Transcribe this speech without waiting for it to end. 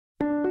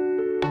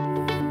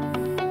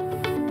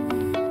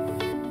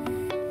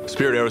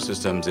Spirit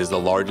AeroSystems is the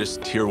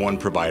largest Tier 1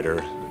 provider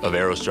of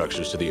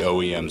aerostructures to the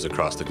OEMs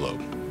across the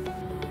globe.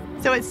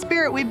 So at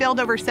Spirit, we build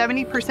over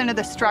 70% of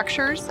the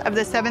structures of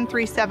the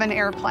 737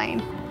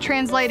 airplane.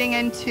 Translating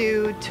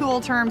into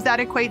tool terms,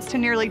 that equates to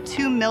nearly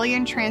 2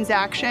 million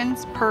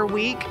transactions per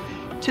week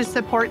to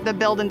support the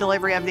build and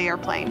delivery of the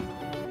airplane.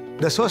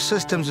 Dassault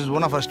Systems is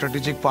one of our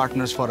strategic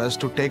partners for us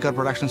to take our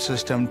production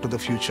system to the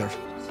future,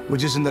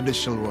 which is in the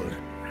digital world.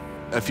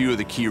 A few of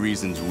the key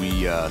reasons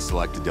we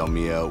selected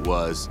DELMIA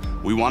was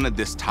we wanted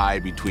this tie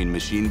between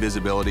machine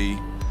visibility,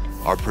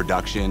 our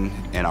production,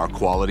 and our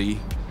quality,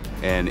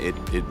 and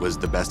it was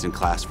the best in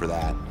class for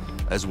that,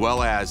 as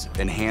well as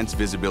enhanced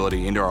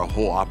visibility into our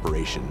whole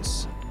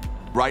operations.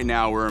 Right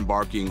now, we're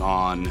embarking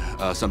on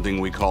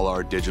something we call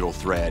our digital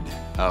thread,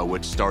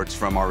 which starts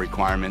from our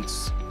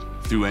requirements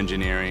through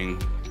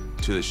engineering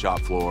to the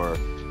shop floor,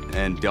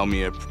 and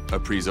DELMIA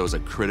Aprizo is a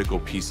critical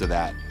piece of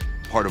that,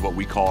 part of what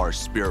we call our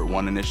Spirit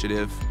One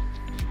initiative.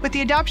 With the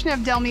adoption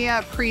of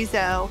DELMIA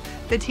Aprizo,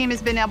 the team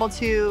has been able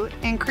to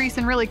increase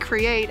and really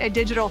create a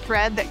digital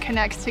thread that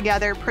connects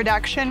together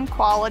production,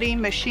 quality,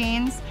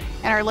 machines,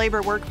 and our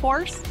labor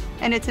workforce,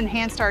 and it's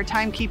enhanced our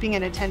timekeeping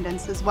and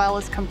attendance as well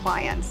as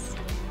compliance.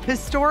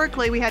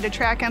 Historically, we had to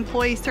track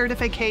employee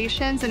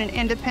certifications in an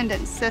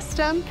independent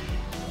system.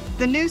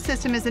 The new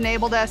system has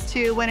enabled us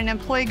to, when an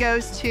employee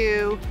goes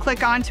to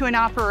click onto an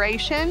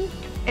operation,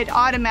 it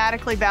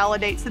automatically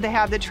validates that they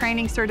have the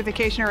training,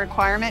 certification, or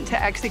requirement to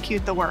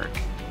execute the work.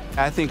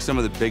 I think some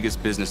of the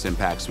biggest business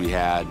impacts we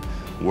had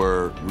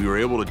were we were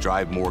able to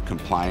drive more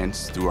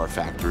compliance through our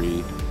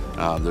factory.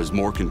 There's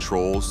more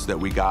controls that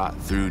we got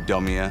through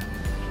DELMIA.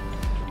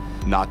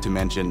 Not to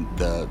mention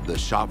the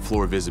shop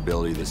floor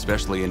visibility,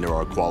 especially into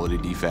our quality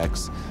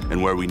defects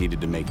and where we needed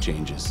to make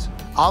changes.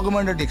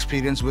 Augmented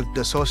experience with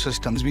Dassault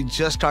Systems. We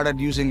just started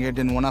using it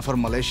in one of our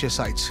Malaysia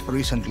sites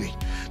recently.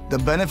 The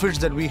benefits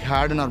that we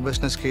had in our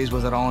business case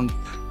was around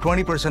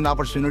 20%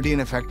 opportunity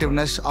and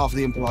effectiveness of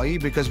the employee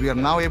because we are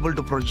now able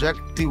to project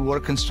the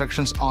work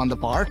instructions on the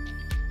part.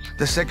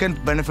 The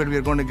second benefit we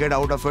are going to get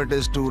out of it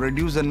is to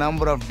reduce the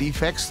number of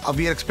defects.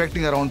 We are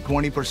expecting around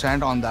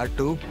 20% on that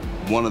too.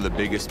 One of the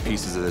biggest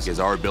pieces of this is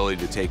our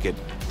ability to take it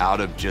out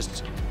of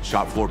just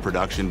shop floor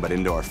production, but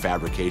into our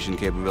fabrication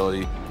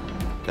capability.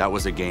 That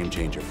was a game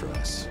changer for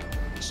us.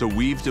 So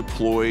we've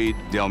deployed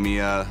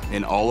DELMIA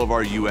in all of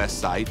our US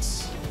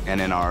sites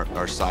and in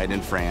our site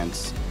in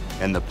France,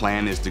 and the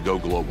plan is to go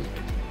global.